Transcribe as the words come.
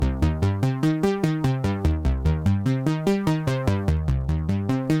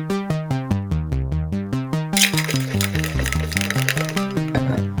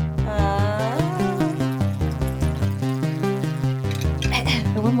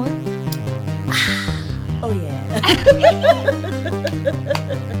This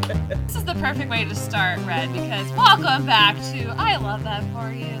is the perfect way to start, Red, because welcome back to I Love That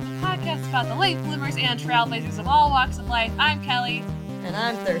For You, the podcast about the late bloomers and trailblazers of all walks of life. I'm Kelly. And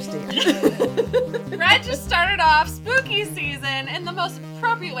I'm thirsty. Red just started off spooky season in the most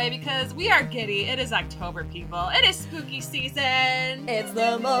appropriate way because we are giddy. It is October, people. It is spooky season. It's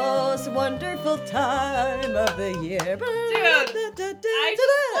the most wonderful time of the year.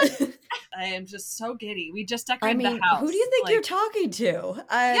 Dude, I am just so giddy. We just decorated the house. Who do you think you're talking to?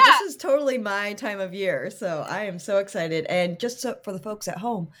 This is totally my time of year, so I am so excited. And just for the folks at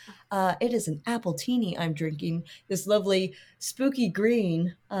home, it is an apple teeny I'm drinking. This lovely spooky green.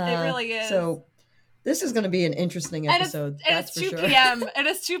 It really is. So this is going to be an interesting episode. It's 2 p.m. It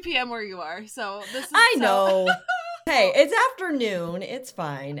is 2 p.m. where you are, so this is. I know. Hey, it's afternoon. It's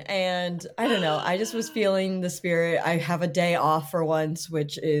fine. And I don't know. I just was feeling the spirit. I have a day off for once,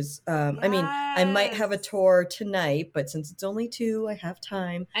 which is, I might have a tour tonight, but since it's only 2, I have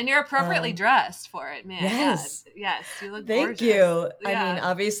time. And you're appropriately dressed for it, man. Yes. Yes. You look Thank gorgeous. you. Yeah. I mean,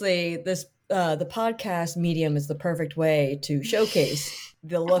 obviously, the podcast medium is the perfect way to showcase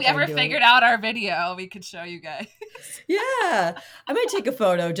the look. If we ever figured out our video, we could show you guys. Yeah. I might take a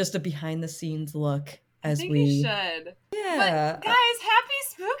photo, just a behind the scenes look. I think you should. Yeah. But guys, happy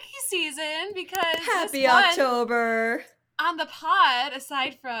spooky season because happy October. On the pod,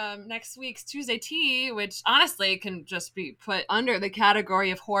 aside from next week's Tuesday Tea, which honestly can just be put under the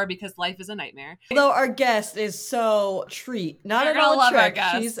category of horror because life is a nightmare. Although our guest is so treat. Not at all a trick.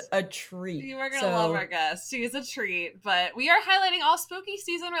 She's a treat. You are going to love our guest. She is a treat. But we are highlighting all spooky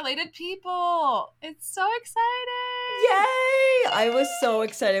season related people. It's so exciting. Yay! I was so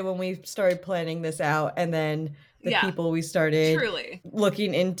excited when we started planning this out, and then the people we started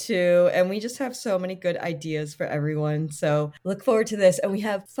looking into, and we just have so many good ideas for everyone. So look forward to this. And we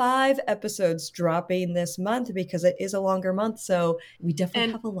have 5 episodes dropping this month because it is a longer month. So we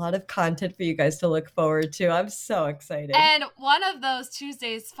definitely have a lot of content for you guys to look forward to. I'm so excited. And one of those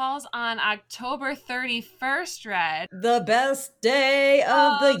Tuesdays falls on October 31st, Red. The best day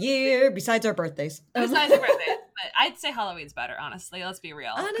of the year, besides our birthdays. Besides our birthdays. But I'd say Halloween's better, honestly. Let's be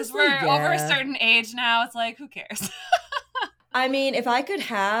real. Because we're over a certain age now. It's like, who cares? I mean, if I could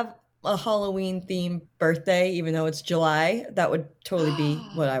have a Halloween themed birthday, even though it's July, that would totally be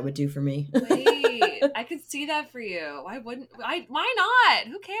what I would do for me. Wait, I could see that for you. Why not?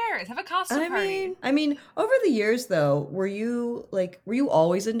 Who cares? Have a costume party. I mean, over the years though, were you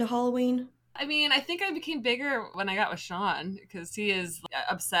always into Halloween? I mean, I think I became bigger when I got with Sean because he is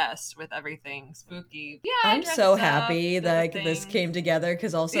obsessed with everything spooky. Yeah, I'm so happy that this came together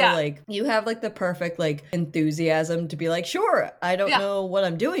because also you have the perfect enthusiasm to be like, sure, I don't know what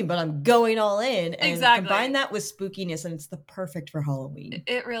I'm doing, but I'm going all in, and combine that with spookiness, and it's the perfect for Halloween.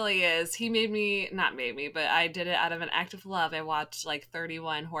 It really is. He not made me, but I did it out of an act of love. I watched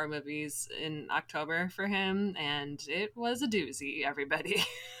 31 horror movies in October for him, and it was a doozy. Everybody,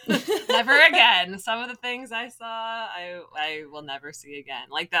 never again. Some of the things I saw, I will never see again.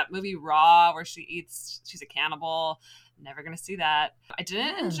 Like that movie Raw, where she's a cannibal. Never gonna see that. I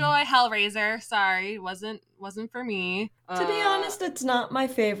didn't enjoy Hellraiser. Sorry, wasn't for me. To be honest, it's not my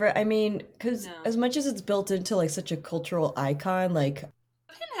favorite. I mean, because as much as it's built into such a cultural icon,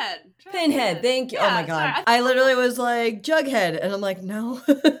 Pinhead. Thank you. Yeah, oh my god, sorry. I literally was like Jughead, and I'm like, no.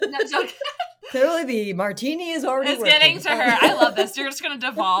 Jughead. Clearly, the martini is already working. Getting to her. I love this. You're just going to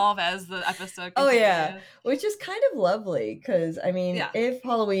devolve as the episode continues. Oh, yeah. Which is kind of lovely because, I mean, if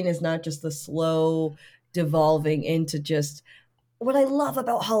Halloween is not just the slow devolving into just... What I love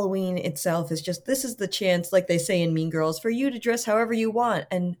about Halloween itself is just this is the chance, like they say in Mean Girls, for you to dress however you want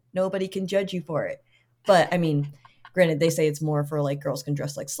and nobody can judge you for it. But, I mean... Granted, they say it's more for girls can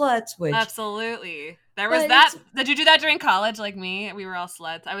dress like sluts, which absolutely there was that. Did you do that during college, like me? We were all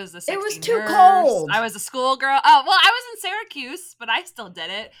sluts. I was the 16 It was too nurse. cold. I was a schoolgirl. Oh well, I was in Syracuse, but I still did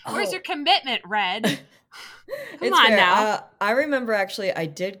it. Where's your commitment, Red? Come on now. I remember actually, I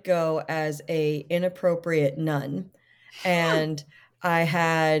did go as a inappropriate nun, and I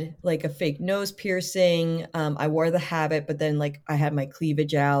had a fake nose piercing. I wore the habit, but then I had my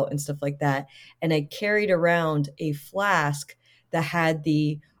cleavage out and stuff like that. And I carried around a flask that had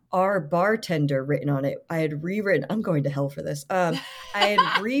the "Our Bartender" written on it. I had rewritten, I'm going to hell for this. I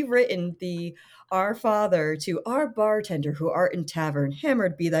had rewritten the "Our Father" to "Our bartender who art in tavern,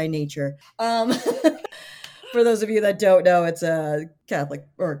 hammered be thy nature." For those of you that don't know, it's a Catholic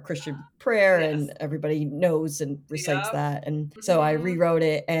or Christian prayer, and everybody knows and recites that. And so I rewrote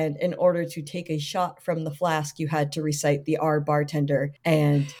it, and in order to take a shot from the flask, you had to recite the "Our Bartender."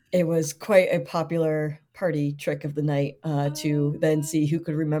 And it was quite a popular party trick of the night to then see who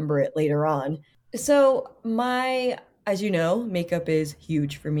could remember it later on. So as you know, makeup is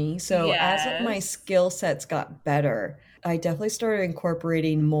huge for me. So as my Yes. skill sets got better, I definitely started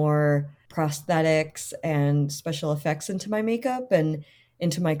incorporating more prosthetics and special effects into my makeup and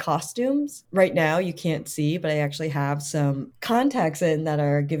into my costumes. Right now, you can't see, but I actually have some contacts in that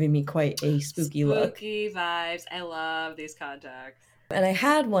are giving me quite a spooky look. Spooky vibes. I love these contacts. And I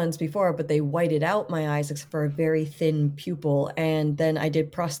had ones before, but they whited out my eyes except for a very thin pupil. And then I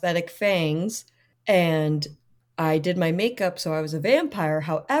did prosthetic fangs and I did my makeup, so I was a vampire.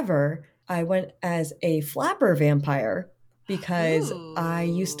 However, I went as a flapper vampire because I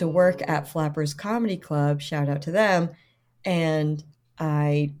used to work Ooh. at Flappers Comedy Club, shout out to them, and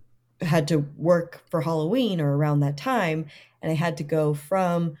I had to work for Halloween or around that time. And I had to go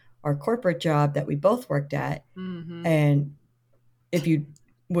from our corporate job that we both worked at. Mm-hmm. And if you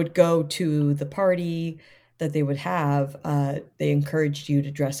would go to the party that they would have, they encouraged you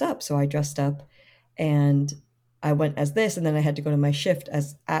to dress up. So I dressed up and I went as this, and then I had to go to my shift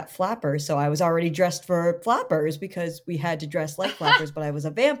as at Flappers. So I was already dressed for Flappers because we had to dress like Flappers, but I was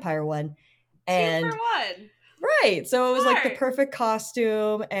a vampire one. Two And for one. right. So it was like the Smart. perfect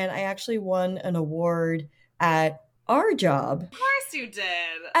costume. And I actually won an award at our job. Of course you did.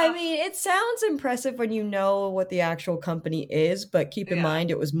 I mean, it sounds impressive when you know what the actual company is, but keep in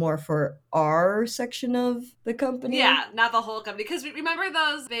mind it was more for our section of the company. Yeah, not the whole company. Because remember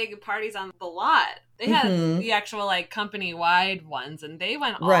those big parties on the lot? They had the actual like company-wide ones, and they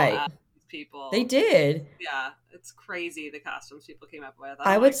went all out with these people. They did. Yeah, it's crazy the costumes people came up with.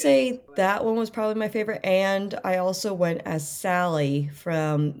 I would say that one was probably my favorite. And I also went as Sally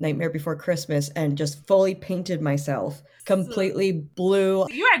from Nightmare Before Christmas and just fully painted myself. Completely blue.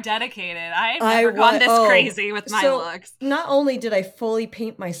 You are dedicated. I've never gone this crazy with my looks. Not only did I fully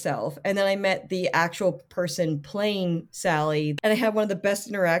paint myself, and then I met the actual person playing Sally, and I had one of the best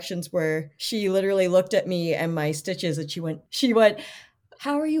interactions where she literally looked at me and my stitches, and she went,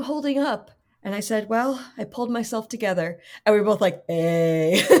 "How are you holding up?" And I said, "Well, I pulled myself together." And we were both like,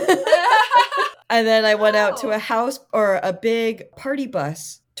 "Hey." And then I went out to a house or a big party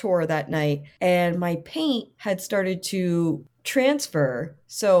bus tour that night, and my paint had started to transfer.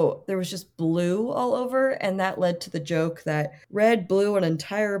 So there was just blue all over, and that led to the joke that red blew an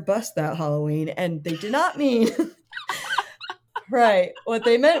entire bus that Halloween, and they did not mean right. What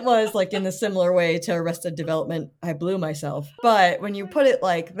they meant was like in a similar way to Arrested Development, I blew myself. But when you put it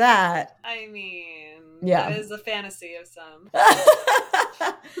like that, I mean, yeah, it is a fantasy of some.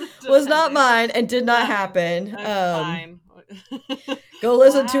 Was not mine and did not happen. Fine. Go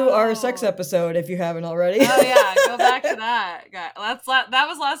listen to our sex episode if you haven't already. Oh yeah, go back to that. That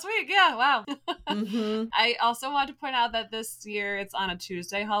was last week. Yeah, wow. I also want to point out that this year it's on a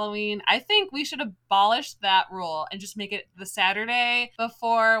Tuesday Halloween. I think we should abolish that rule and just make it the Saturday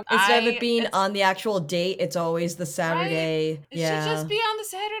before. Instead of it being on the actual date, it's always the Saturday. Right? It should just be on the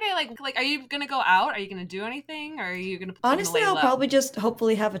Saturday. Like, are you gonna go out? Are you gonna do anything? Or are you gonna? Honestly, I'll probably just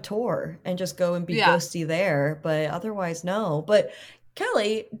hopefully have a tour and just go and be ghosty there. But otherwise, no. But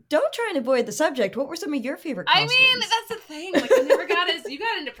Kelly, don't try and avoid the subject. What were some of your favorite costumes? I mean, that's the thing. Like, I never you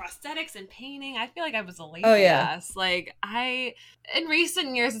got into prosthetics and painting. I feel like I was a lazy ass. Like, in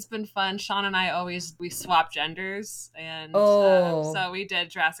recent years, it's been fun. Sean and I we swap genders. And so we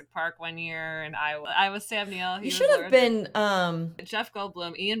did Jurassic Park one year, and I was Sam Neill. You should have been Jeff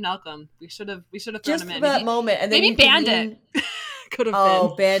Goldblum, Ian Malcolm. We should have thrown just him in. For that moment. And then maybe Bandit. Could have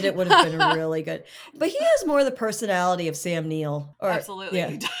been. Bandit would have been really good. But he has more the personality of Sam Neill. Absolutely,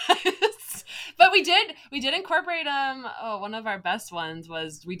 he does. But we did incorporate one of our best ones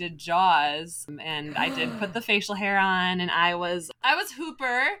was we did Jaws, and I did put the facial hair on, and I was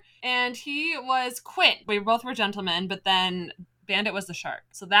Hooper and he was Quint. We both were gentlemen, but then Bandit was the shark.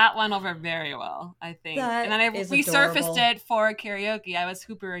 So that went over very well, I think. And then we surfaced it for karaoke. I was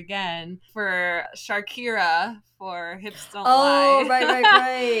Hooper again for Sharkira for Hips Don't Lie. Oh,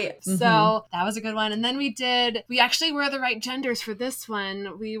 right. So that was a good one. And then we actually were the right genders for this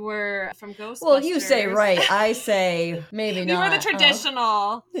one. We were from Ghostbusters. Well, you say right. I say maybe not. We were the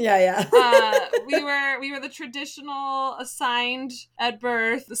traditional. Yeah. We were the traditional assigned at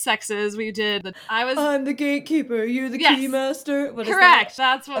birth sexes. We did I'm the gatekeeper. You're the keymaster. Correct.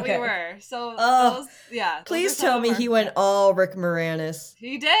 That's what we were. So please tell me he went all Rick Moranis.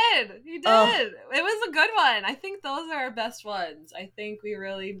 He did. It was a good one. I think think those are our best ones. I think we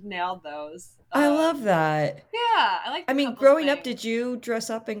really nailed those. I love that. Yeah, I like. I mean, growing up, did you dress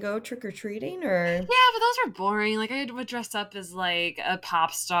up and go trick or treating, or? Yeah, but those are boring. Like I would dress up as like a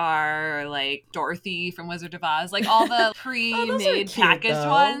pop star or like Dorothy from Wizard of Oz, like all the pre-made packaged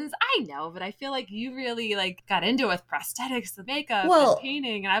ones. I know, but I feel like you really like got into it with prosthetics, the makeup, and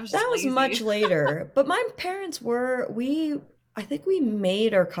painting, and I was just lazy. Was much later. But my parents I think we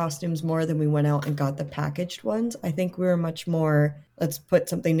made our costumes more than we went out and got the packaged ones. I think we were much more, let's put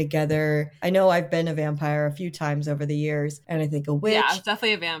something together. I know I've been a vampire a few times over the years, and I think a witch. Yeah, I was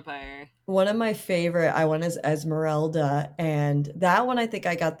definitely a vampire. One of my favorite, I went as Esmeralda, and that one I think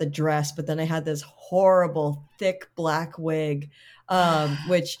I got the dress, but then I had this horrible, thick black wig,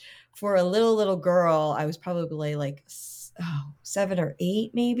 which for a little girl, I was probably like 7 or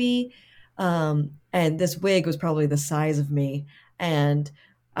 8 maybe. And this wig was probably the size of me. And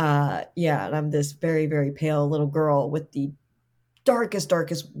and I'm this very, very pale little girl with the darkest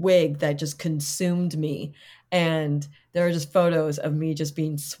wig that just consumed me. And there are just photos of me just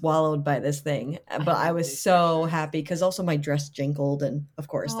being swallowed by this thing. But I was so happy because also my dress jingled, and of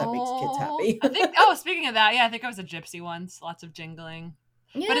course that makes kids happy. I think, speaking of that, I think I was a gypsy once. Lots of jingling.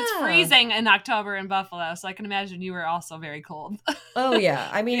 Yeah. But it's freezing in October in Buffalo, so I can imagine you were also very cold. Oh, yeah.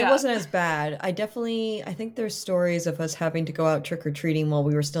 I mean, It wasn't as bad. I think there's stories of us having to go out trick-or-treating while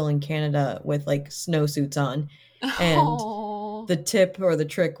we were still in Canada with, like, snowsuits on. And the tip or the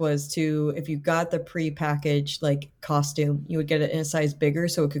trick was to, if you got the pre-packaged, like, costume, you would get it in a size bigger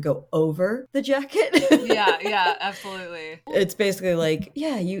so it could go over the jacket. Yeah, absolutely. It's basically like,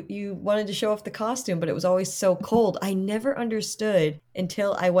 you wanted to show off the costume, but it was always so cold. I never understood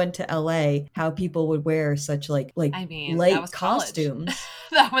until I went to LA how people would wear such light costumes.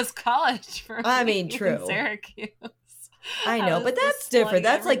 That was college for me. True. In Syracuse. I know, but that's different.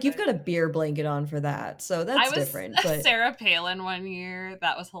 That's like you've got a beer blanket on for that, so that's different. But Sarah Palin one year,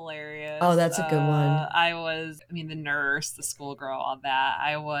 that was hilarious. Oh, that's a good one. The nurse, the schoolgirl, all that.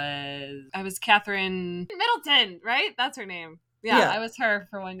 I was Catherine Middleton, right? That's her name. Yeah, I was her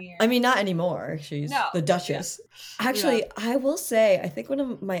for 1 year. I mean, not anymore. She's the Duchess. Yeah. Actually, I will say, I think one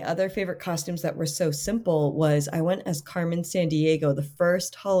of my other favorite costumes that were so simple was I went as Carmen Sandiego the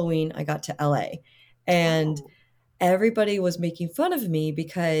first Halloween I got to LA, and everybody was making fun of me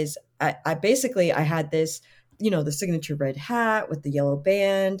because I basically had this, the signature red hat with the yellow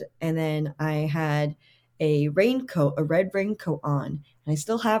band. And then I had a red raincoat on, and I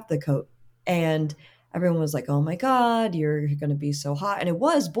still have the coat. And everyone was like, oh my God, you're going to be so hot. And it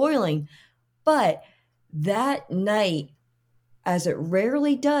was boiling. But that night, as it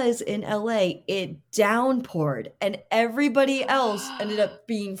rarely does in LA, it downpoured, and everybody else ended up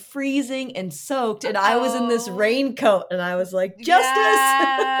being freezing and soaked. And I was in this raincoat, and I was like, justice!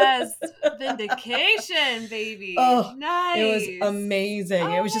 Yes! Vindication, baby. Oh, nice. It was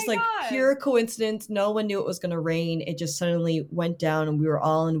amazing. It was just like pure coincidence. No one knew it was going to rain. It just suddenly went down, and we were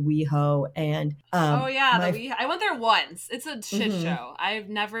all in WeHo. And I went there once. It's a shit show. I've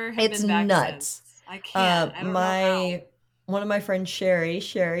never been back nuts. Since. I can't. I don't know how. One of my friends, Sherry,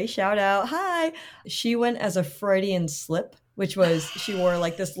 shout out, hi. She went as a Freudian slip, which was, she wore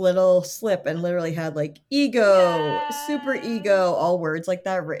like this little slip and literally had like ego, super ego, all words like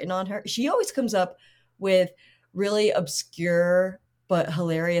that written on her. She always comes up with really obscure but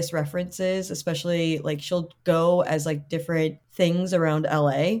hilarious references, especially like she'll go as like different things around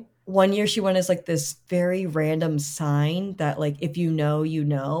LA. One year she went as like this very random sign that like, if you know, you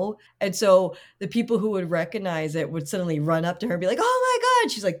know. And so the people who would recognize it would suddenly run up to her and be like, oh my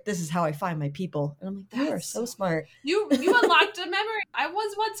God. She's like, this is how I find my people. And I'm like, you are so smart. You unlocked a memory. I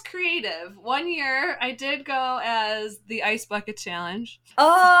was once creative. 1 year I did go as the ice bucket challenge.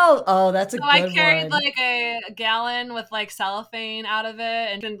 Oh, that's a good one. So I carried like a gallon with like cellophane out of it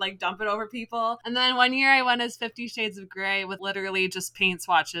and then like dump it over people. And then 1 year I went as 50 Shades of Grey with literally just paint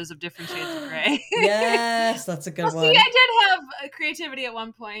swatches of different shades of gray. Yes, that's a good one. See, I did have creativity at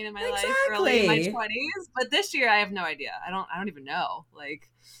one point in my life, early in my 20s, but this year I have no idea. I don't even know.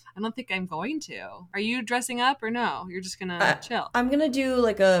 Like, I don't think I'm going to. Are you dressing up or no? You're just gonna chill? I'm gonna do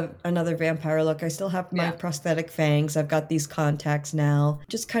like another vampire look. I still have my prosthetic fangs. I've got these contacts now.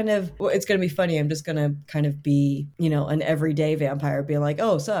 Just kind of, it's gonna be funny. I'm just gonna kind of be, an everyday vampire, being like,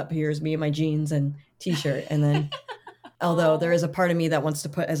 oh, sup, here's me in my jeans and t-shirt. And then, although there is a part of me that wants to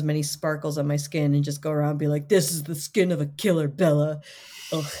put as many sparkles on my skin and just go around and be like, this is the skin of a killer, Bella.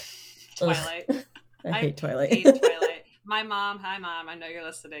 Ugh. Twilight. I hate Twilight. I hate Twilight. My mom, hi mom, I know you're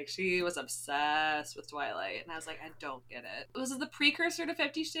listening. She was obsessed with Twilight, and I was like, I don't get it. Was it the precursor to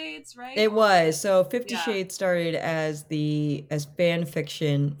 50 Shades, right? It Or was was. it? So 50 Yeah, Shades started as fan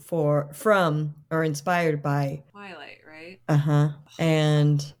fiction from or inspired by. Twilight, right? Uh-huh.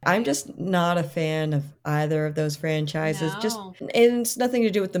 And I'm Right. just not a fan of either of those franchises. Just No, and it's nothing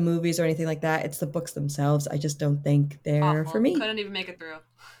to do with the movies or anything like that. It's the books themselves. I just don't think they're for awful. me. Couldn't even make it through.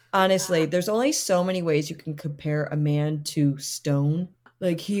 Honestly, Ah, there's only so many ways you can compare a man to stone.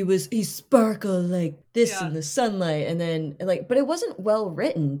 Like he sparkled like this yeah. in the sunlight, and then like, but it wasn't well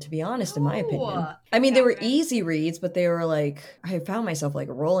written, to be honest, in my opinion. No, I Pink mean, they were Catherine. easy reads, but they were like, I found myself like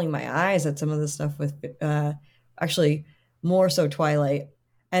rolling my eyes at some of the stuff with actually more so Twilight.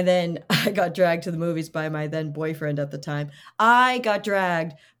 And then I got dragged to the movies by my then boyfriend at the time. I got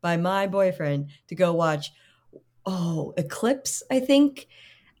dragged by my boyfriend to go watch Eclipse, I think,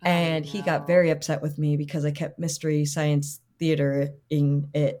 I and he got know. very upset with me because I kept Mystery Science Theater in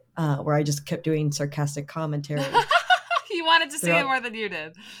it, where I just kept doing sarcastic commentary He wanted to see it throughout. more than you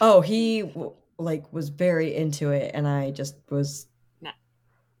did. Oh, like was very into it, and I just was. Now,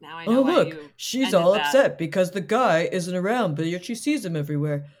 now I Oh know why look, you she's ended all that. upset because the guy isn't around, but yet she sees him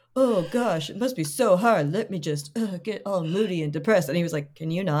everywhere. Oh gosh, it must be so hard. Let me just get all moody and depressed. And he was like,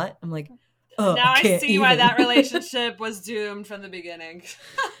 "Can you not?" I'm like, "Oh, I Now I can't see why even." that relationship was doomed from the beginning.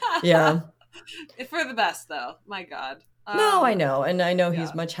 Yeah. For the best, though. My God. No, I know. And I know he's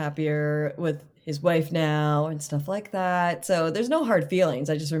Yeah. much happier with his wife now and stuff like that. So there's no hard feelings.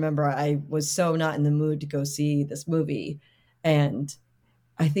 I just remember I was so not in the mood to go see this movie. And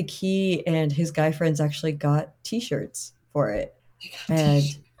I think he and his guy friends actually got t-shirts for it. You got And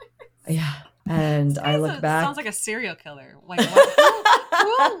t-shirt. yeah, This and I look sounds like back. a serial killer. Like what?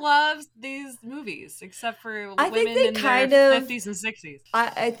 Who loves these movies except for I think women they in their kind of 50s and 60s?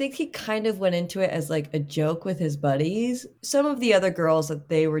 I think he kind of went into it as like a joke with his buddies. Some of the other girls that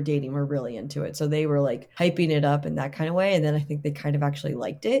they were dating were really into it. So they were like hyping it up in that kind of way. And then I think they kind of actually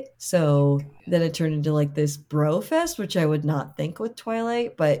liked it. So then it turned into like this bro fest, which I would not think with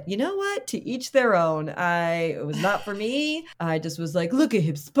Twilight. But you know what? To each their own. It was not for me. I just was like, look at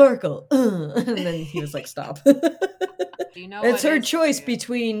him sparkle. And then he was like, stop. You know It's what her is for choice you.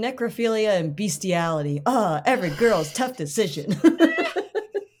 between necrophilia and bestiality. Every girl's tough decision.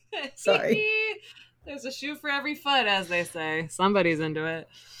 Sorry. There's a shoe for every foot, as they say. Somebody's into it.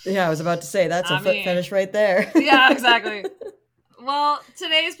 Yeah, I was about to say that's a I foot mean, fetish right there. yeah, exactly. Well,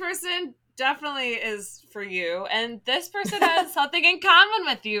 today's person definitely is for you, and this person has something in common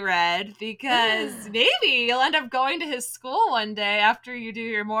with you, Red, because maybe you'll end up going to his school one day after you do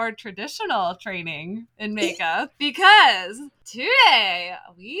your more traditional training in makeup, because today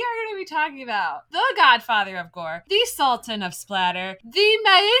we are going to be talking about the godfather of gore, the sultan of splatter, the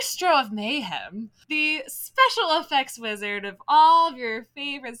maestro of mayhem, the special effects wizard of all of your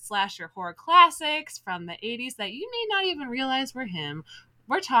favorite slasher horror classics from the 80s that you may not even realize were him.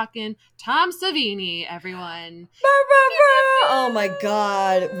 We're talking Tom Savini, everyone. Oh my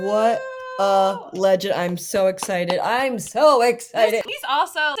god, what a legend. I'm so excited. I'm so excited. He's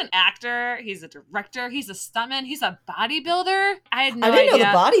also an actor, he's a director, he's a stuntman, he's a bodybuilder. I had no I didn't know the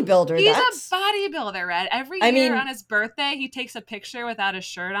idea. bodybuilder. He's That's a bodybuilder, Red. Every I year mean, on his birthday, he takes a picture without his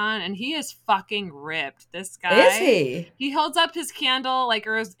shirt on, and he is fucking ripped. This is guy. he? He holds up his candle, like,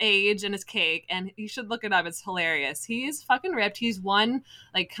 or his age and his cake, and you should look it up. It's hilarious. He's fucking ripped. He's won,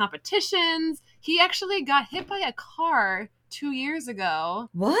 like, competitions. He actually got hit by a car 2 years ago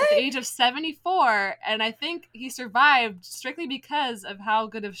What? at the age of 74, and I think he survived strictly because of how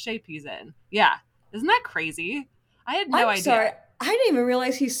good of shape he's in. Yeah. Isn't that crazy? I had no I'm idea. sorry. I didn't even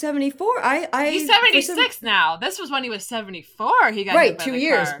realize he's 74. He's For some 76 now. This was when he was 74. He got hit right, by 2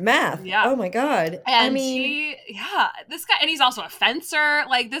 years. the car. Math. Yeah. Oh my god. I And mean, this guy, and he's also a fencer.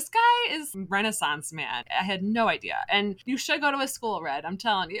 Like, this guy is Renaissance man. I had no idea. And you should go to his school, Red. I'm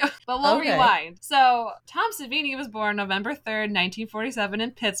telling you. But we'll okay. rewind. So, Tom Savini was born November 3rd, 1947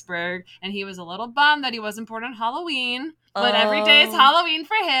 in Pittsburgh. And he was a little bummed that he wasn't born on Halloween. But every day is Halloween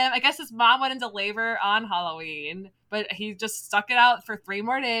for him. I guess his mom went into labor on Halloween. But he just stuck it out for 3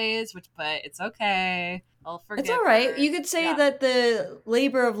 more days, but it's okay. I'll forgive It's all right. her. You could say Yeah. that the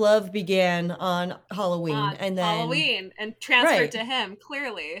labor of love began on Halloween On and then Halloween and transferred right. to him,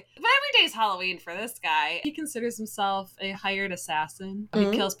 clearly. But every day's Halloween for this guy. He considers himself a hired assassin.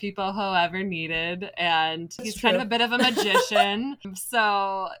 Mhm. He kills people however needed, and he's That's kind of true. a bit of a magician.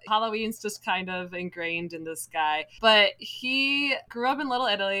 So Halloween's just kind of ingrained in this guy. But he grew up in Little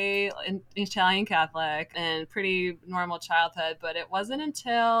Italy, in Italian Catholic, and pretty normal childhood. But it wasn't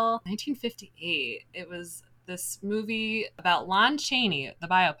until 1958, it was this movie about Lon Chaney, the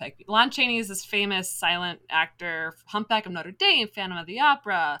biopic. Lon Chaney is this famous silent actor, Humpback of Notre Dame, Phantom of the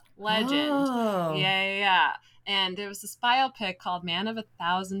Opera, legend. Oh. Yeah. And there was this biopic called Man of a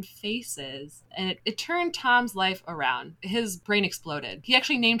Thousand Faces, and it turned Tom's life around. His brain exploded. He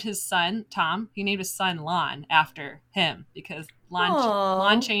actually named his son Tom. He named his son Lon after him because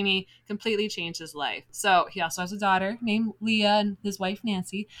Lon Chaney completely changed his life. So he also has a daughter named Leah and his wife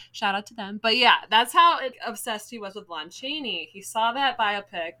Nancy. Shout out to them. But yeah, that's how obsessed he was with Lon Chaney. He saw that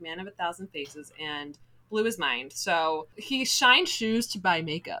biopic, Man of a Thousand Faces, and blew his mind. So he shined shoes to buy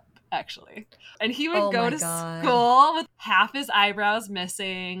makeup, actually. And he would go to school with half his eyebrows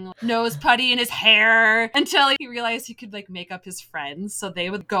missing, nose putty in his hair, until he realized he could like make up his friends. So they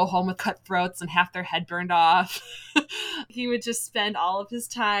would go home with cut throats and half their head burned off. He would just spend all of his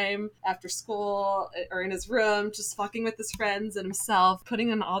time after school or in his room just fucking with his friends and himself,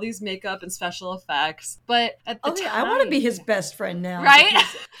 putting on all these makeup and special effects. But at the time, I want to be his best friend now. Right?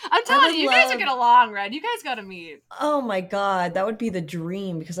 I'm telling you, you guys would get along, Red. You guys got to meet. Oh my God, that would be the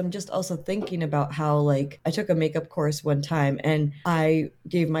dream, because I'm just also thinking about how, like, I took a makeup course one time and I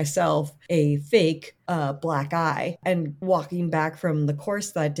gave myself a fake black eye, and walking back from the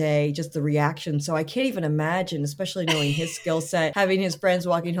course that day, just the reaction. So I can't even imagine, especially knowing his skill set, having his friends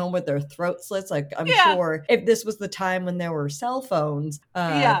walking home with their throat slits. Like, I'm sure if this was the time when there were cell phones,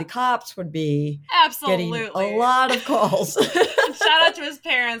 the cops would be getting a lot of calls. Shout out to his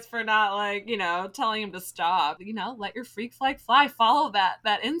parents for not, like, telling him to stop. Let your freak flag fly. Follow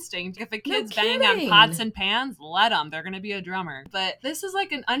that instinct. If a kid's banging on pots and pans, let them. They're going to be a drummer. But this is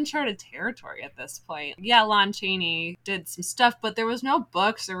like an uncharted territory at this point. Yeah, Lon Chaney did some stuff, but there was no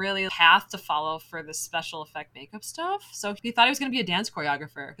books or really path to follow for the special effect makeup stuff. So he thought he was going to be a dance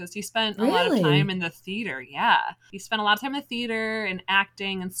choreographer because he spent a lot of time in the theater. Yeah. He spent a lot of time in the theater and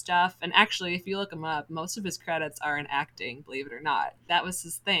acting and stuff. And actually, if you look him up, most of his credits are in acting, believe it or not. That was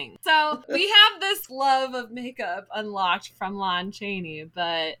his thing. So we have this love of makeup unlocked from Lon Chaney.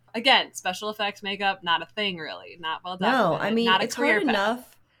 But again, special effects makeup, not a thing really. Not well done. No, I mean, not a it's career hard path.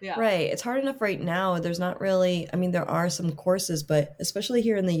 enough. Yeah. Right. It's hard enough right now. There's not really, there are some courses, but especially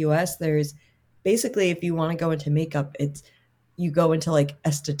here in the US, there's basically, if you want to go into makeup, you go into like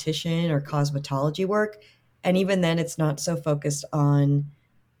esthetician or cosmetology work. And even then it's not so focused on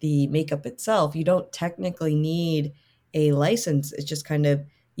the makeup itself. You don't technically need a license. It's just kind of,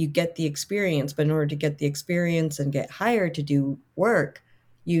 you get the experience, but in order to get the experience and get hired to do work,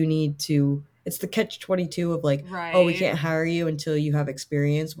 you need to, it's the catch-22 of like, oh, we can't hire you until you have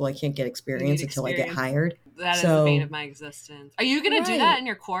experience. Well, I can't get experience until I get hired. That is the bane of my existence. Are you going to do that in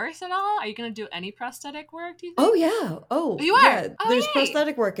your course at all? Are you going to do any prosthetic work, do you think? Oh, yeah. Oh, you are? Yeah. There's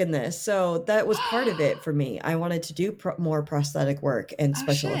prosthetic work in this. So that was part of it for me. I wanted to do more prosthetic work and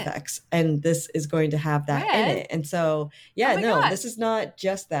special effects. And this is going to have that in it. And so, this is not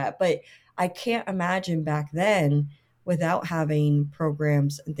just that. But I can't imagine back then without having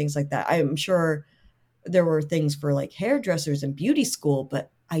programs and things like that. I'm sure there were things for like hairdressers and beauty school,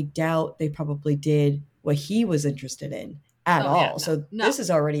 but I doubt they probably did what he was interested in at all. Yeah, so this is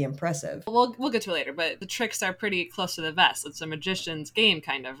already impressive. We'll get to it later, but the tricks are pretty close to the vest. It's a magician's game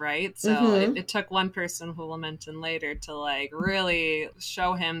kind of, right? So it took one person who we'll mention later to like really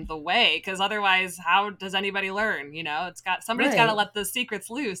show him the way, because otherwise how does anybody learn? Somebody's got to let the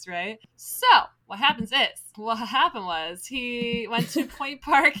secrets loose, right? So what happened was he went to Point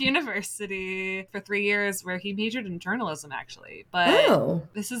Park University for 3 years where he majored in journalism, actually.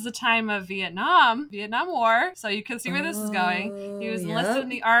 But this is the time of Vietnam War. So you can see where this is going. He was enlisted in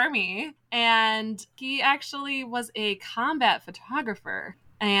the army, and he actually was a combat photographer.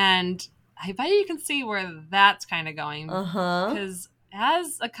 And I bet you can see where that's kind of going. Because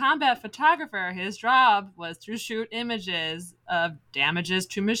as a combat photographer, his job was to shoot images of damages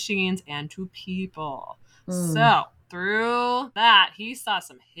to machines and to people. So through that, he saw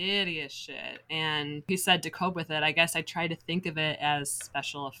some hideous shit. And he said to cope with it, I guess I try to think of it as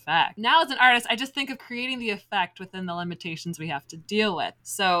special effect. Now as an artist, I just think of creating the effect within the limitations we have to deal with.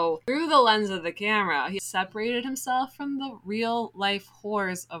 So through the lens of the camera, he separated himself from the real life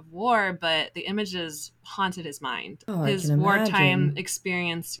horrors of war, but the images haunted his mind. His wartime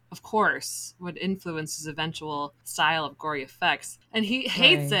experience, of course, would influence his eventual style of gory effects. And he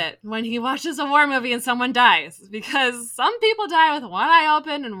hates it when he watches a war movie and someone dies, because some people die with one eye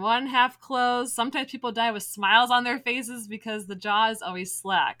open and one half closed. Sometimes people die with smiles on their faces because the jaw is always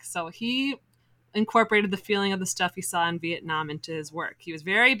slack. So he incorporated the feeling of the stuff he saw in Vietnam into his work. He was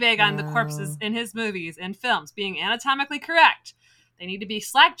very big on the corpses in his movies and films being anatomically correct. They need to be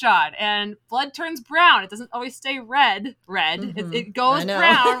slack-jawed, and blood turns brown. It doesn't always stay red. It goes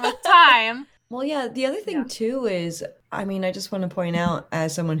brown with time. Well, yeah, the other thing Yeah. too is, I mean, I just want to point out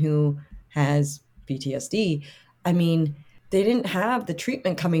as someone who has PTSD, I mean, they didn't have the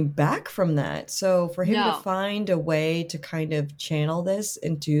treatment coming back from that. So for him to No, find a way to kind of channel this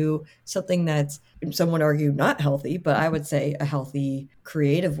into something that's, some would argue, not healthy, but I would say a healthy,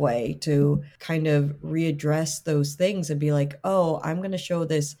 creative way to kind of readdress those things and be like, oh, I'm going to show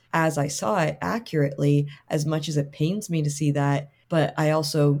this as I saw it accurately, as much as it pains me to see that. But I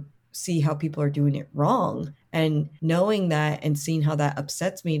also see how people are doing it wrong, and knowing that and seeing how that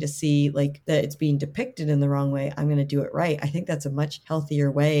upsets me to see like that it's being depicted in the wrong way, I'm going to do it right. I think that's a much healthier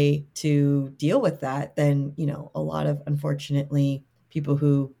way to deal with that than, you know, a lot of, unfortunately, people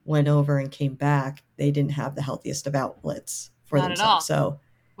who went over and came back, they didn't have the healthiest of outlets for not at themselves. all. So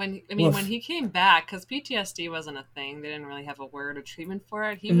When he came back, because PTSD wasn't a thing, they didn't really have a word or treatment for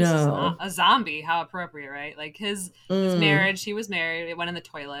it. He was no. a zombie. How appropriate, right? Like his marriage, he was married, it went in the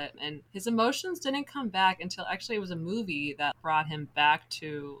toilet, and his emotions didn't come back until actually it was a movie that brought him back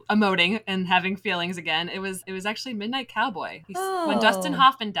to emoting and having feelings again. It was actually Midnight Cowboy. When Dustin Oh.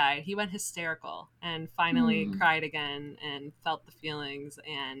 Hoffman died, he went hysterical and finally cried again and felt the feelings.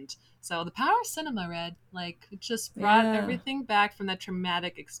 And so the power of cinema, Red, like, it just brought Yeah. everything back from that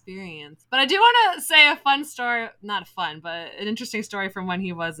traumatic experience. But I do want to say a fun story, not fun, but an interesting story from when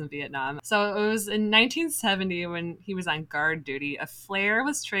he was in Vietnam. So it was in 1970 when he was on guard duty. A flare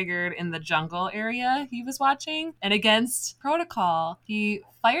was triggered in the jungle area he was watching, and against protocol, he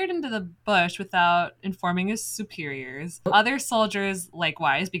fired into the bush without informing his superiors. Other soldiers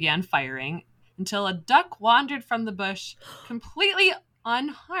likewise began firing until a duck wandered from the bush completely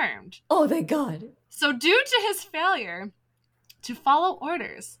unharmed. Oh, thank God. So, due to his failure to follow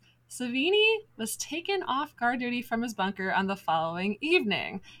orders, Savini was taken off guard duty from his bunker on the following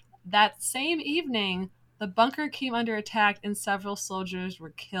evening. That same evening, the bunker came under attack and several soldiers were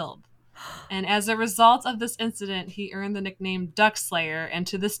killed. And as a result of this incident, he earned the nickname Duck Slayer, and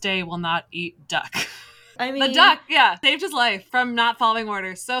to this day will not eat duck. I mean, The duck, yeah, saved his life from not following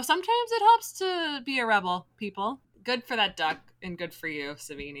orders. So sometimes it helps to be a rebel, people. Good for that duck, and good for you,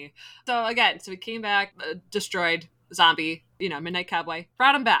 Savini. So again, he came back, destroyed, zombie, Midnight Cowboy,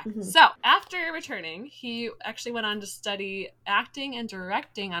 brought him back. So after returning, he actually went on to study acting and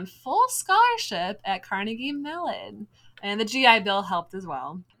directing on full scholarship at Carnegie Mellon. And the GI Bill helped as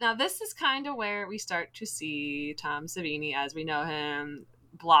well. Now, this is kind of where we start to see Tom Savini, as we know him,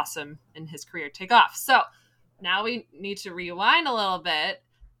 blossom and his career take off. So now we need to rewind a little bit.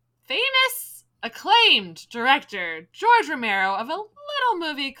 Famous, acclaimed director George Romero of a little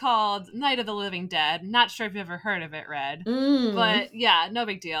movie called Night of the Living Dead. Not sure if you've ever heard of it, Red. But yeah, no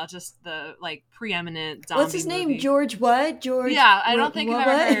big deal. Just the preeminent zombie what's his name? movie. George what? George? Yeah, I don't think you've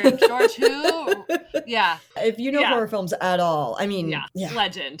ever heard. George who? Yeah. If you know horror films at all, I mean, yeah,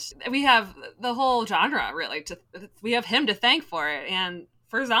 legend. We have the whole genre, really. We have him to thank for it, and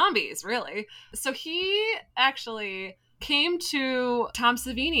for zombies, really. So he actually came to Tom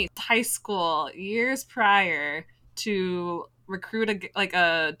Savini's high school years prior to recruit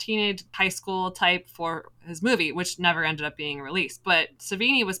a teenage high school type for his movie, which never ended up being released. But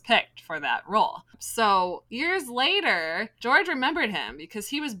Savini was picked for that role. So years later, George remembered him because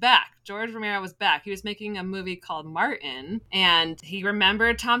he was back. George Romero was back. He was making a movie called Martin, and he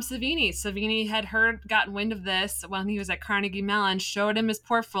remembered Tom Savini. Savini had gotten wind of this when he was at Carnegie Mellon, showed him his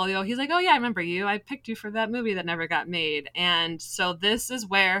portfolio. He's like, oh yeah, I remember you. I picked you for that movie that never got made. And so this is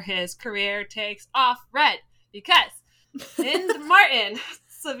where his career takes off, Red, because in Martin,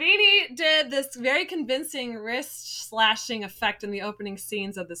 Savini did this very convincing wrist slashing effect in the opening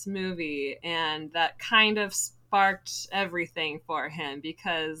scenes of this movie, and that kind of sparked everything for him,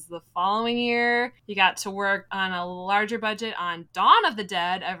 because the following year he got to work on a larger budget on Dawn of the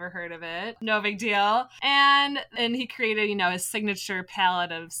Dead. Ever heard of it? No big deal. And he created, his signature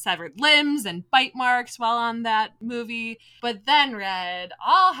palette of severed limbs and bite marks while on that movie. But then, Red,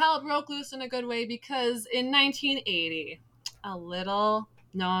 all hell broke loose in a good way, because in 1980, a little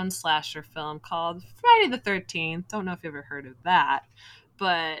known slasher film called Friday the 13th. Don't know if you've ever heard of that,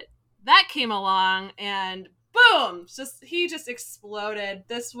 but that came along and boom, he just exploded.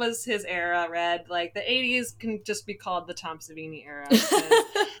 This was his era, Red. Like, the 80s can just be called the Tom Savini era.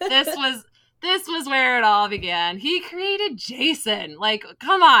 This was where it all began. He created Jason. Like,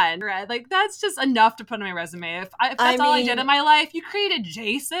 come on, Red. Like, that's just enough to put on my resume. If that's all I did in my life, you created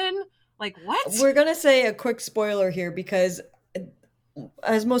Jason? Like, what? We're going to say a quick spoiler here, because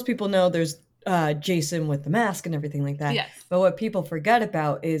as most people know, there's Jason with the mask and everything like that. Yes. But what people forget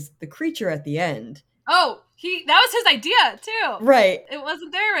about is the creature at the end. Oh, That was his idea too. Right. It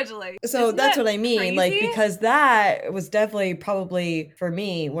wasn't there originally. So Isn't that's that what I mean. Like, crazy? because that was definitely probably for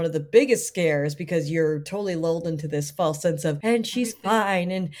me one of the biggest scares, because you're totally lulled into this false sense of, and she's Everything.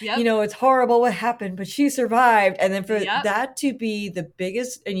 fine. And, Yep. it's horrible what happened, but she survived. And then for Yep. that to be the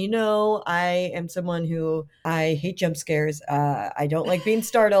biggest, and I am someone who I hate jump scares. I don't like being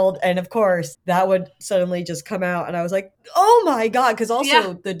startled. And of course, that would suddenly just come out. And I was like, oh my God. Because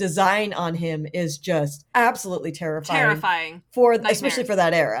also the design on him is just absolutely terrifying. For especially for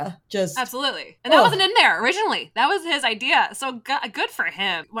that era. Just absolutely. And that wasn't in there originally. That was his idea. So good for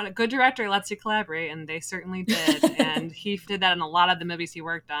him. When a good director lets you collaborate, and they certainly did. And he did that in a lot of the movies he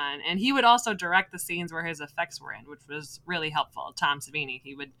worked on. And he would also direct the scenes where his effects were in, which was really helpful. Tom Savini,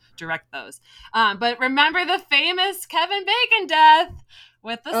 he would direct those. But remember the famous Kevin Bacon death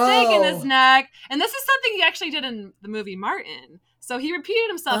with the stake in his neck. And this is something he actually did in the movie Martin. So he repeated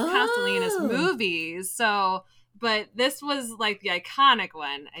himself constantly in his movies. So... But this was like the iconic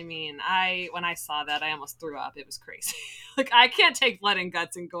one. I mean, when I saw that, I almost threw up. It was crazy. Like, I can't take blood and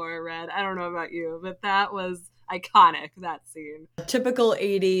guts and gore red. I don't know about you, but that was iconic, that scene. Typical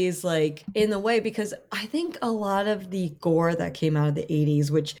 80s, like, in the way, because I think a lot of the gore that came out of the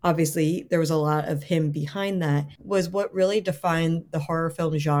 80s, which obviously there was a lot of him behind that, was what really defined the horror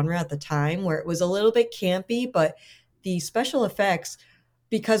film genre at the time, where it was a little bit campy, but the special effects,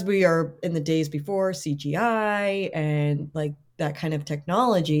 because we are in the days before CGI and like that kind of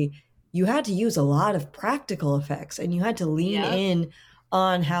technology, you had to use a lot of practical effects, and you had to lean in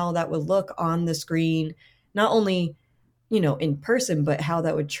on how that would look on the screen, not only, in person, but how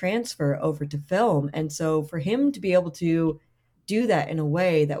that would transfer over to film. And so for him to be able to do that in a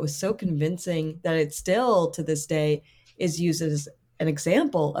way that was so convincing that it still to this day is used as an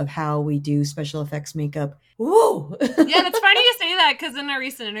example of how we do special effects makeup. Woo! Yeah, and it's funny you say that, because in a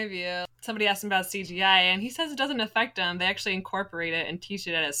recent interview, somebody asked him about CGI, and he says it doesn't affect him. They actually incorporate it and teach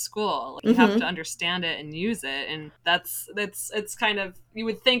it at his school. Like, you have to understand it and use it, and it's kind of, you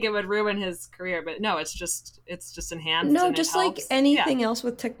would think it would ruin his career, but no, it's just enhanced. No, just like anything else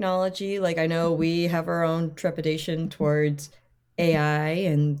with technology. Like, I know we have our own trepidation towards AI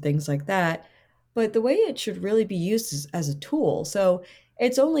and things like that, but the way it should really be used is as a tool. So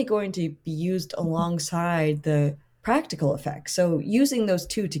it's only going to be used alongside the practical effects. So using those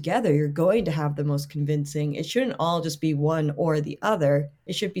two together, you're going to have the most convincing. It shouldn't all just be one or the other.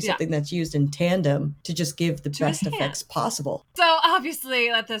 It should be something that's used in tandem to just give the best effects possible. So obviously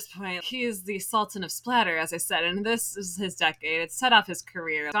at this point, he is the Sultan of Splatter, as I said, and this is his decade. It set off his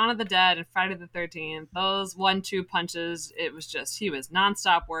career. Dawn of the Dead and Friday the 13th, those 1-2 punches, it was just, he was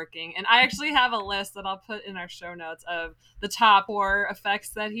nonstop working. And I actually have a list that I'll put in our show notes of the top 4 effects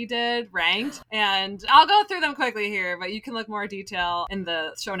that he did ranked. And I'll go through them quickly here, but you can look more detail in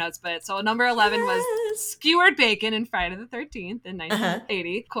the show notes. But so number 11 was skewered bacon in Friday the 13th in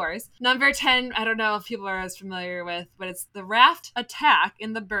 1980, of course. Number 10, I don't know if people are as familiar with, but it's the raft attack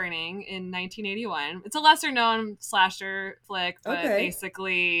in The Burning in 1981. It's a lesser known slasher flick, but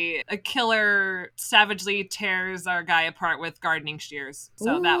basically a killer savagely tears our guy apart with gardening shears.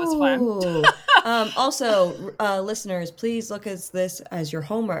 So that was fun. Also, listeners, please look at this as your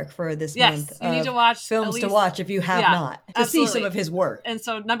homework for this month. You need to watch films to watch if you have not, to see some of his work. And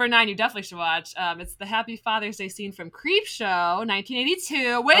so number 9, you definitely should watch. It's the Happy Father's Day scene from Creepshow,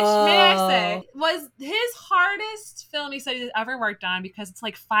 1982, which, may I say, was his hardest film he said he's ever worked on, because it's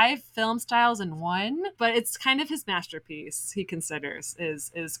like 5 film styles in one, but it's kind of his masterpiece, he considers,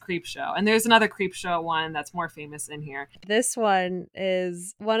 is Creepshow. And there's another Creepshow one that's more famous in here. This one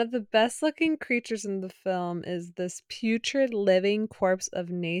is one of the best looking creatures in the film is this putrid living corpse of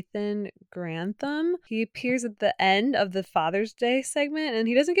Nathan Grantham. He appears at the end of the Father's Day segment, and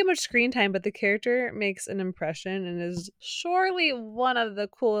he doesn't get much screen time, but the character makes an impression and is surely one of the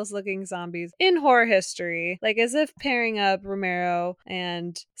coolest looking zombies in horror history. Like, as if pairing up Romero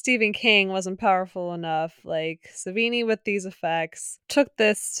and Stephen King wasn't powerful enough, like Savini with these effects took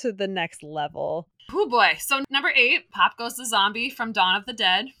this to the next level. Oh boy. So number 8, Pop Goes the Zombie from Dawn of the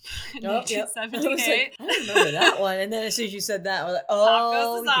Dead. 1978. I remember that one. And then as soon as you said that, I was like, Pop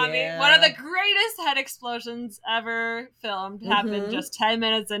Goes the Zombie. Yeah. One of the greatest head explosions ever filmed happened just 10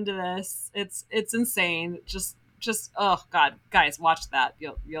 minutes into this. It's insane. Just oh god, guys, watch that.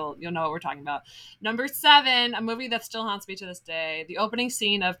 You'll know what we're talking about. Number 7, a movie that still haunts me to this day, the opening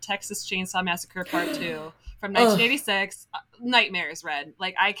scene of Texas Chainsaw Massacre Part 2 from 1986. Nightmares, Red.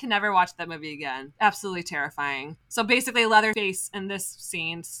 Like, I can never watch that movie again. Absolutely terrifying. So basically, Leatherface in this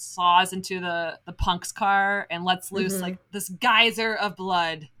scene saws into the punk's car and lets loose like this geyser of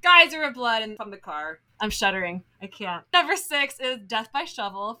blood from the car. I'm shuddering. I can't. Number 6 is Death by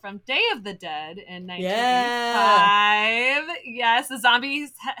Shovel from Day of the Dead in 1985. Yeah. Yes, the zombie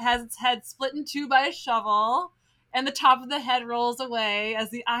has its head split in two by a shovel, and the top of the head rolls away as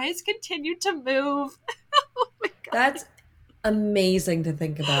the eyes continue to move. Oh my God. That's amazing to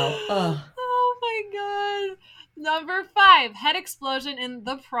think about. Oh my God. Number 5, head explosion in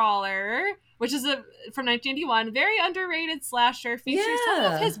The Prowler, which is from 1981. Very underrated slasher. Features some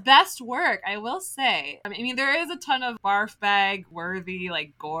of his best work, I will say. I mean, there is a ton of barf bag worthy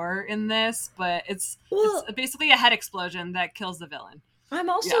like gore in this, but it's basically a head explosion that kills the villain. I'm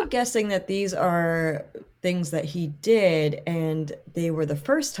also guessing that these are things that he did, and they were the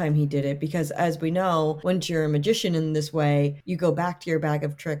first time he did it, because as we know, once you're a magician in this way, you go back to your bag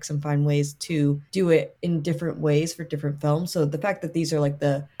of tricks and find ways to do it in different ways for different films. So the fact that these are like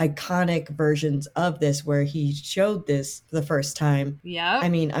the iconic versions of this where he showed this for the first time, I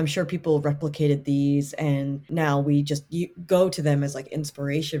mean, I'm sure people replicated these, and now we just go to them as like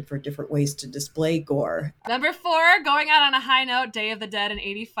inspiration for different ways to display gore. Number 4, going out on a high note, Day of the Dead in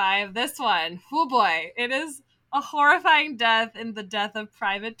 85. This one, oh boy, it is a horrifying death in the death of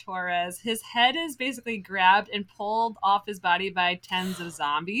Private Torres. His head is basically grabbed and pulled off his body by tens of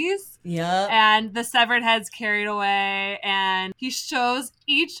zombies. Yeah. And the severed head's carried away, and he shows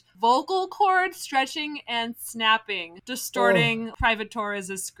each vocal cord stretching and snapping, distorting Private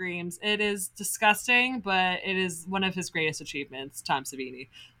Torres' screams. It is disgusting, but it is one of his greatest achievements, Tom Savini.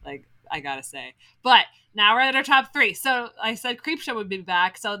 Like, I gotta say. But now we're at our top 3. So I said Creepshow would be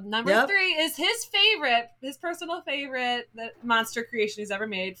back. So number 3 is his personal favorite, the monster creation he's ever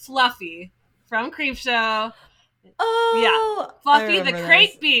made, Fluffy from Creepshow. Oh, yeah, Fluffy the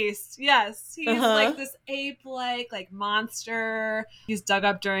Crate Beast. Yes, he's like this ape-like like monster. He's dug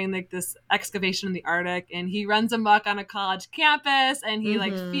up during like this excavation in the Arctic, and he runs amok on a college campus, and he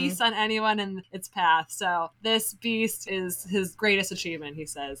like feasts on anyone in its path. So this beast is his greatest achievement. He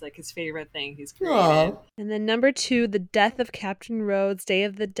says, like, his favorite thing he's created. Aww. And then number 2, The Death of Captain Rhodes, Day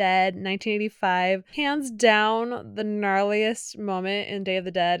of the Dead, 1985. Hands down, the gnarliest moment in Day of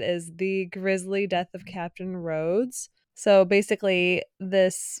the Dead is the grisly death of Captain Rhodes. So basically,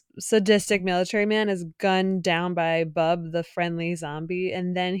 this sadistic military man is gunned down by Bub, the friendly zombie,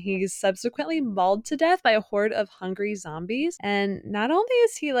 and then he's subsequently mauled to death by a horde of hungry zombies. And not only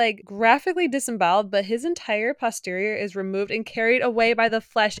is he like graphically disemboweled, but his entire posterior is removed and carried away by the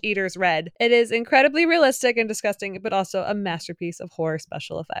flesh eaters, Red. It is incredibly realistic and disgusting, but also a masterpiece of horror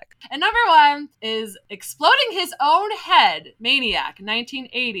special effect. And number 1 is exploding his own head, Maniac,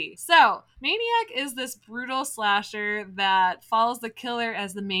 1980. So Maniac is this brutal slasher that follows the killer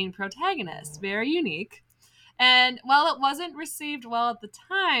as the main protagonist. Very unique. And while it wasn't received well at the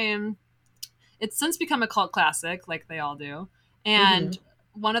time, it's since become a cult classic, like they all do. And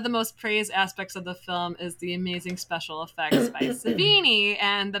one of the most praised aspects of the film is the amazing special effects by Savini.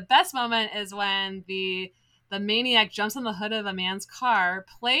 And the best moment is when the maniac jumps on the hood of a man's car,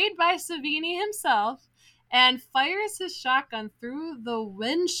 played by Savini himself, and fires his shotgun through the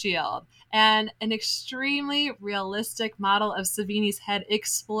windshield. And an extremely realistic model of Savini's head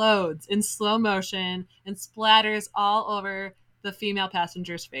explodes in slow motion and splatters all over the female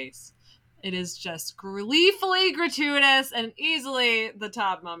passenger's face. It is just gleefully gratuitous and easily the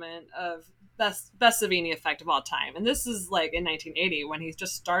top moment of best Savini effect of all time. And this is like in 1980 when he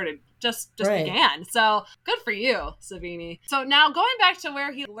just started, just began. So good for you, Savini. So now going back to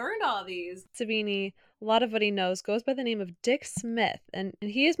where he learned all these. Savini, a lot of what he knows goes by the name of Dick Smith, and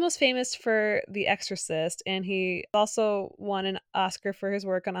he is most famous for The Exorcist, and he also won an Oscar for his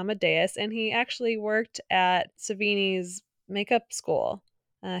work on Amadeus, and he actually worked at Savini's makeup school.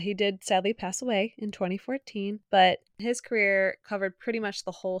 He did sadly pass away in 2014, but his career covered pretty much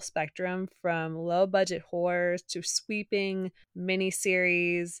the whole spectrum, from low-budget horrors to sweeping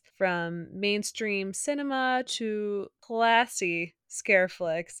miniseries, from mainstream cinema to classy scare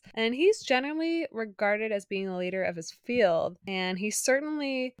flicks. And he's generally regarded as being the leader of his field, and he's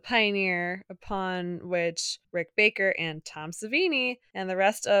certainly a pioneer upon which Rick Baker and Tom Savini and the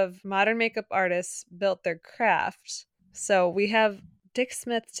rest of modern makeup artists built their craft. So we have Dick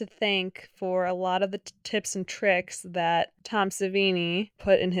Smith to thank for a lot of the tips and tricks that Tom Savini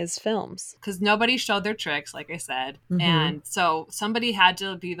put in his films. Because nobody showed their tricks, like I said. And so somebody had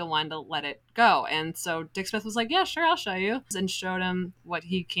to be the one to let it go. And so Dick Smith was like, yeah, sure, I'll show you, and showed him what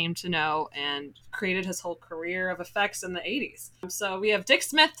he came to know and created his whole career of effects in the 80s. So we have Dick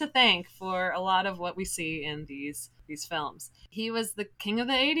Smith to thank for a lot of what we see in these films. He was the king of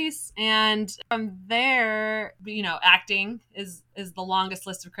the 80s, and from there, acting is the longest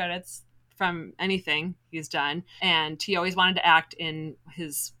list of credits from anything he's done, and he always wanted to act in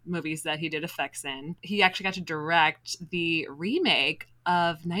his movies that he did effects in. He actually got to direct the remake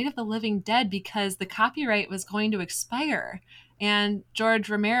of Night of the Living Dead because the copyright was going to expire, and George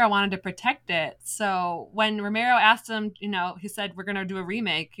Romero wanted to protect it. So when Romero asked him, he said, we're going to do a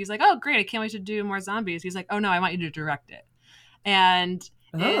remake. He's like, oh, great, I can't wait to do more zombies. He's like, oh, no, I want you to direct it. And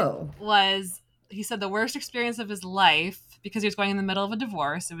it was, he said, the worst experience of his life because he was going in the middle of a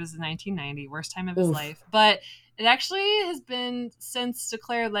divorce. It was 1990, worst time of his life. But it actually has been since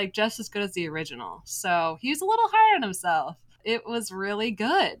declared like just as good as the original. So he was a little hard on himself. It was really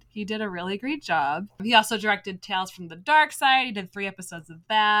good. He did a really great job. He also directed Tales from the Dark Side. He did 3 episodes of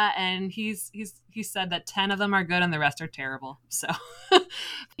that, and he said that 10 of them are good and the rest are terrible. So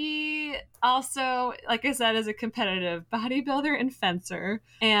he also, like I said, is a competitive bodybuilder and fencer,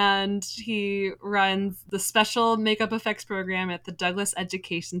 and he runs the special makeup effects program at the Douglas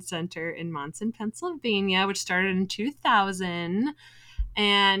Education Center in Monson, Pennsylvania, which started in 2000.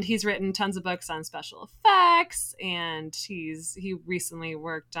 And he's written tons of books on special effects, and he recently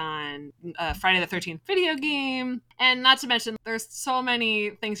worked on Friday the 13th video game. And not to mention, there's so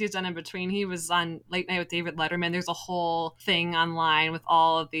many things he's done in between. He was on Late Night with David Letterman. There's a whole thing online with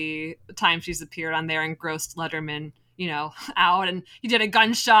all of the times he's appeared on there and grossed Letterman, out. And he did a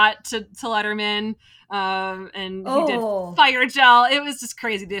gunshot to Letterman. And he did fire gel. It was just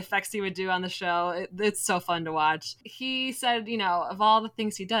crazy, the effects he would do on the show. It's so fun to watch. He said, of all the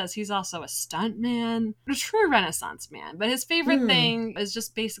things he does, he's also a stunt man, a true Renaissance man. But his favorite thing is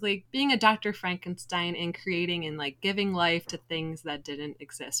just basically being a Dr. Frankenstein and creating and like giving life to things that didn't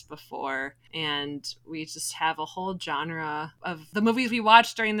exist before. And we just have a whole genre of the movies we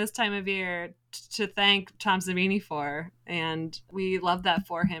watch during this time of year to thank Tom Savini for, and we love that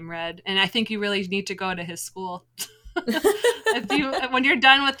for him, Red. And I think you really need to go to his school. When you're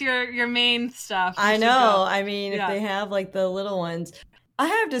done with your main stuff. I know. I mean, if they have like the little ones. I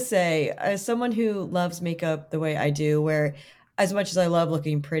have to say, as someone who loves makeup the way I do, where as much as I love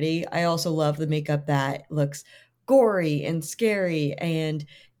looking pretty, I also love the makeup that looks gory and scary, and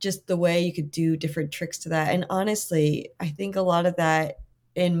just the way you could do different tricks to that. And honestly, I think a lot of that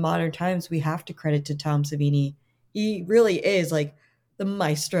in modern times, we have to credit to Tom Savini. He really is like the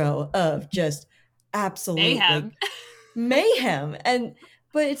maestro of just absolute mayhem.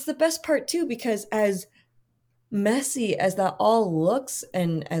 But it's the best part too, because as messy as that all looks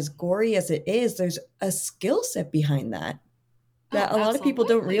and as gory as it is, there's a skill set behind that a lot of people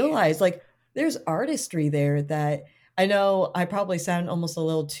don't realize. Like, there's artistry there that I know I probably sound almost a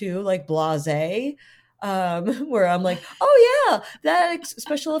little too like blasé. Where I'm like, oh yeah, that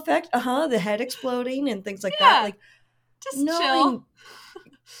special effect, the head exploding and things like that. Like, just chill.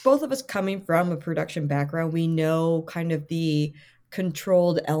 Both of us coming from a production background, we know kind of the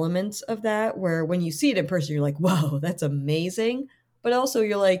controlled elements of that, where when you see it in person, you're like, whoa, that's amazing. But also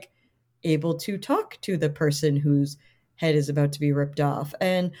you're like able to talk to the person whose head is about to be ripped off,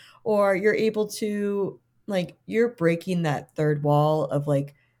 or you're able to, like, you're breaking that third wall of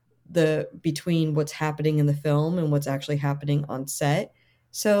like between what's happening in the film and what's actually happening on set.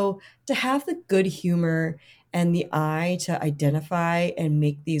 So to have the good humor and the eye to identify and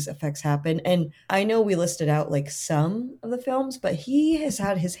make these effects happen. And I know we listed out like some of the films, but he has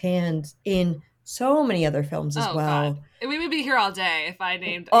had his hands in so many other films as well. God. We would be here all day if I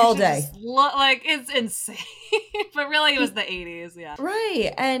named all day. Like, it's insane. But really, it was the 80s, yeah.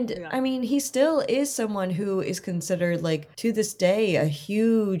 Right. And I mean, he still is someone who is considered, like, to this day, a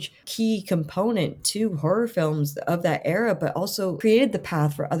huge key component to horror films of that era, but also created the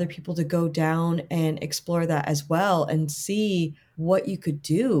path for other people to go down and explore that as well and see what you could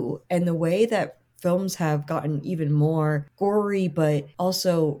do. And the way that films have gotten even more gory but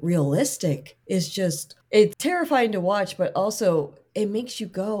also realistic is just, it's terrifying to watch, but also it makes you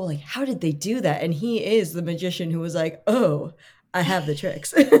go like, how did they do that? And he is the magician who was like, oh, I have the tricks.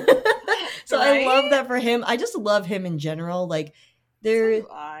 So right? I love that for him. I just love him in general. Like,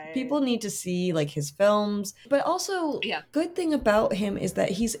 people need to see like his films, but also good thing about him is that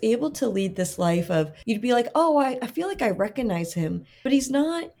he's able to lead this life of, you'd be like, oh, I feel like I recognize him, but he's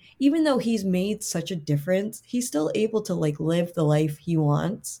not. Even though he's made such a difference, he's still able to like live the life he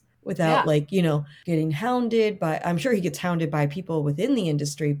wants without like, you know, getting hounded by, I'm sure he gets hounded by people within the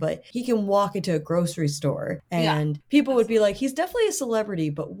industry, but he can walk into a grocery store and people would be like, he's definitely a celebrity,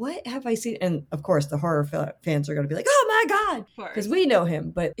 but what have I seen? And of course the horror fans are going to be like, oh my God, because we know him,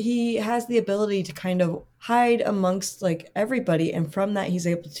 but he has the ability to kind of hide amongst like everybody. And from that, he's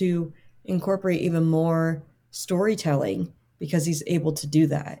able to incorporate even more storytelling because he's able to do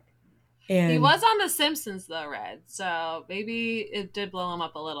that. And he was on The Simpsons, though, Red. So maybe it did blow him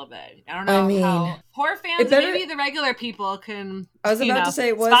up a little bit. I don't know how horror fans, maybe the regular people can. I was about to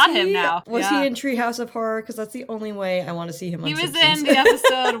say, spot him now. Was he in Treehouse of Horror? Because that's the only way I want to see him. He on was Simpsons. in the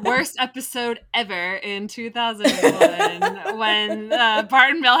episode worst episode ever in 2001 when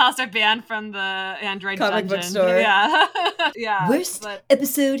Bart and Milhouse are banned from the Android comic dungeon. book store. Yeah, worst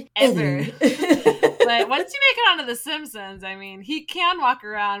episode ever. But once you make it onto The Simpsons, I mean, he can walk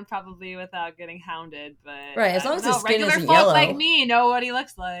around probably without getting hounded. But right, as long as his skin regular isn't folk yellow. like me know what he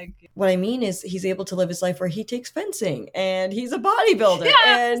looks like. What I mean is, he's able to live his life where he takes fencing and he's a bodybuilder. Yeah,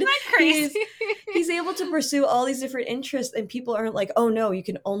 and isn't that crazy? He's able to pursue all these different interests, and people aren't like, oh no, you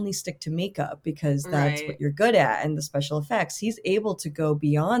can only stick to makeup because that's what you're good at and the special effects. He's able to go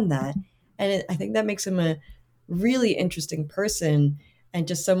beyond that, and I think that makes him a really interesting person and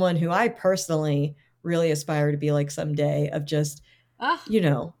just someone who I personally really aspire to be like someday, of just, you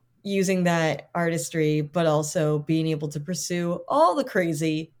know, using that artistry, but also being able to pursue all the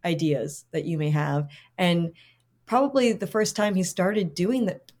crazy ideas that you may have. And probably the first time he started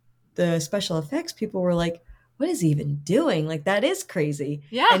doing the special effects, people were like, what is he even doing? Like, that is crazy.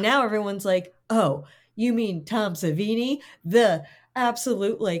 Yeah. And now everyone's like, oh, you mean Tom Savini, the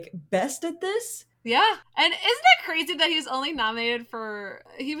absolute like best at this? Yeah. And isn't it crazy that he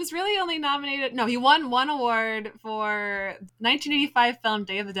was really only nominated, no, he won one award for 1985 film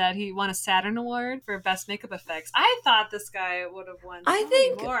Day of the Dead. He won a Saturn Award for Best Makeup Effects. I thought this guy would have won I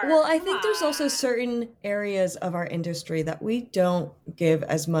think there's also on. certain areas of our industry that we don't give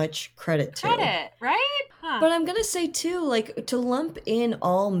as much credit to. Right? Huh. But I'm going to say too, like, to lump in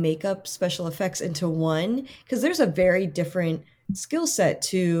all makeup special effects into one, because there's a very different skill set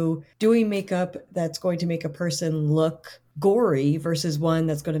to doing makeup that's going to make a person look gory versus one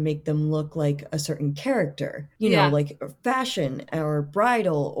that's going to make them look like a certain character, you know, like fashion or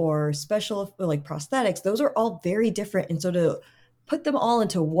bridal or special, like prosthetics. Those are all very different. And so to put them all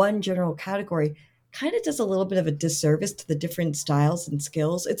into one general category kind of does a little bit of a disservice to the different styles and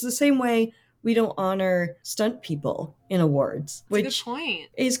skills. It's the same way we don't honor stunt people in awards, which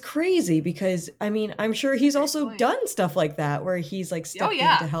is crazy because, I mean, I'm sure he's also done stuff like that where he's like stepped in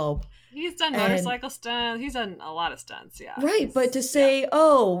to help. He's done motorcycle stunts. He's done a lot of stunts, Right, but to say,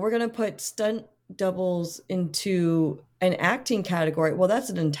 oh, we're going to put stunt doubles into an acting category, well,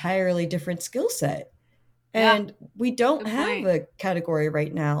 that's an entirely different skill set. And we don't have a category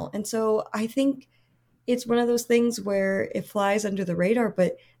right now. And so I think it's one of those things where it flies under the radar,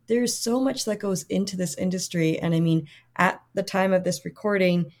 but there's so much that goes into this industry. And I mean, at the time of this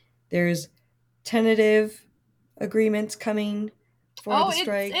recording, there's tentative agreements coming for the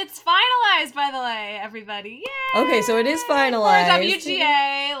strike. It's finalized, by the way, everybody. Yay! Okay, so it is finalized. For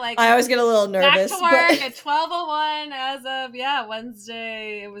WGA, like, I always get a little nervous. Back to work at 12:01 as of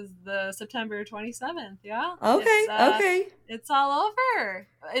Wednesday. It was the September 27th. Yeah. Okay. It's all over.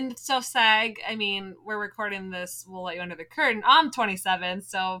 And so SAG, I mean, we're recording this. We'll let you under the curtain on 27th.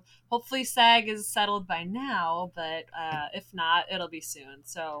 So hopefully SAG is settled by now. But if not, it'll be soon.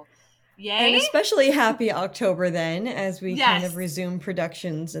 So. Yay. And especially happy October then, as we kind of resume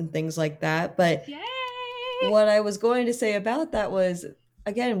productions and things like that. But what I was going to say about that was,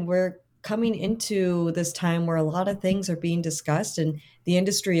 again, we're coming into this time where a lot of things are being discussed and the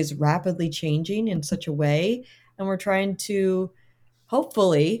industry is rapidly changing in such a way. And we're trying to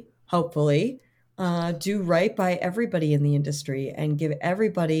hopefully, do right by everybody in the industry and give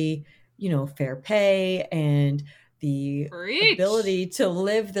everybody, you know, fair pay and the ability to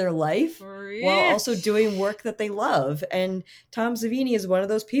live their life while also doing work that they love. And Tom Savini is one of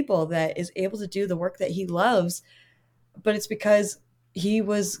those people that is able to do the work that he loves, but it's because he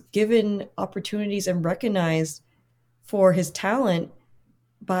was given opportunities and recognized for his talent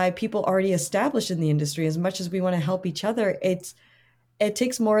by people already established in the industry. As much as we want to help each other, it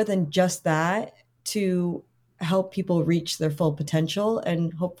takes more than just that to help people reach their full potential.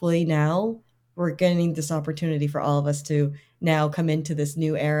 And hopefully now we're getting this opportunity for all of us to now come into this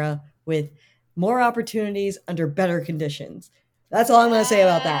new era with more opportunities under better conditions. That's all I'm going to say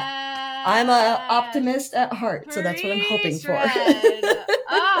about that. I'm an optimist at heart, so that's what I'm hoping for.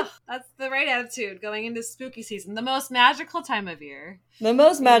 Oh, that's the right great attitude going into spooky season, the most magical time of year. The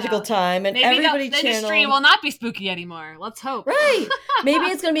most magical time, and maybe everybody the industry will not be spooky anymore. Let's hope. Right. Maybe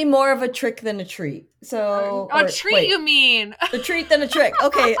it's going to be more of a trick than a treat. So a treat, you mean? The treat than a trick.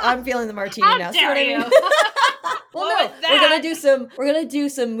 Okay, I'm feeling the martini How now. dare you? Well, no, we're gonna do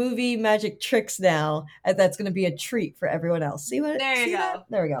some movie magic tricks now, and that's gonna be a treat for everyone else. See what? There you go. That?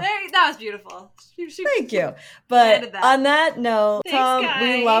 There we go. That was beautiful. Thank you. But on that note, thanks, Tom, guys.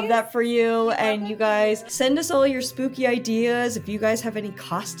 we love that for you, and you guys send us all your spooky ideas. If you guys have any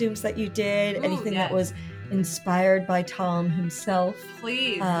costumes that you did, anything that was inspired by Tom himself,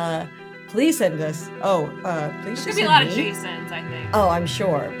 please send us. Please. There's gonna be a lot of Jasons, I think. Oh, I'm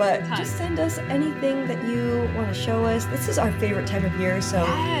sure. But just send us anything that you want to show us. This is our favorite time of year, so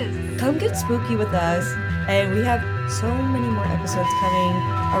come get spooky with us. And we have so many more episodes coming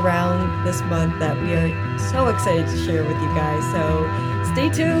around this month that we are so excited to share with you guys. So stay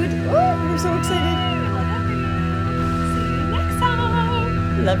tuned. Oh, we're so excited. See you next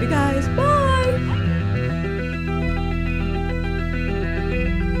time. Love you guys. Bye.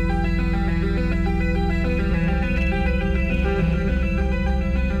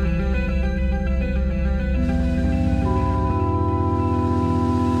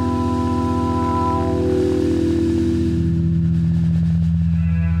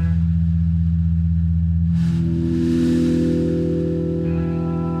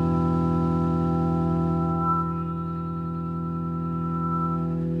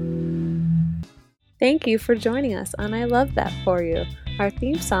 Thank you for joining us on I Love That For You. Our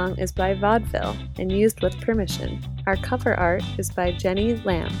theme song is by Vaudeville and used with permission. Our cover art is by Jenny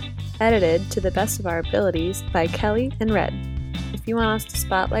Lamb, edited to the best of our abilities by Kelly and Red. If you want us to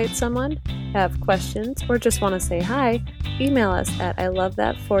spotlight someone, have questions, or just want to say hi, email us at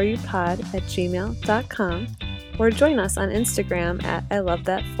ilovethatforyoupod@gmail.com or join us on Instagram at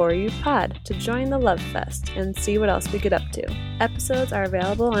ilovethatforyoupod to join the Love Fest and see what else we get up to. Episodes are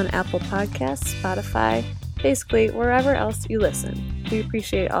available on Apple Podcasts, Spotify, basically wherever else you listen. We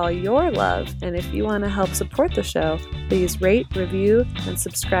appreciate all your love, and if you want to help support the show, please rate, review, and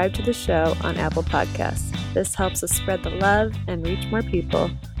subscribe to the show on Apple Podcasts. This helps us spread the love and reach more people.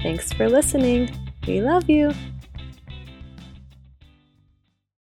 Thanks for listening. We love you.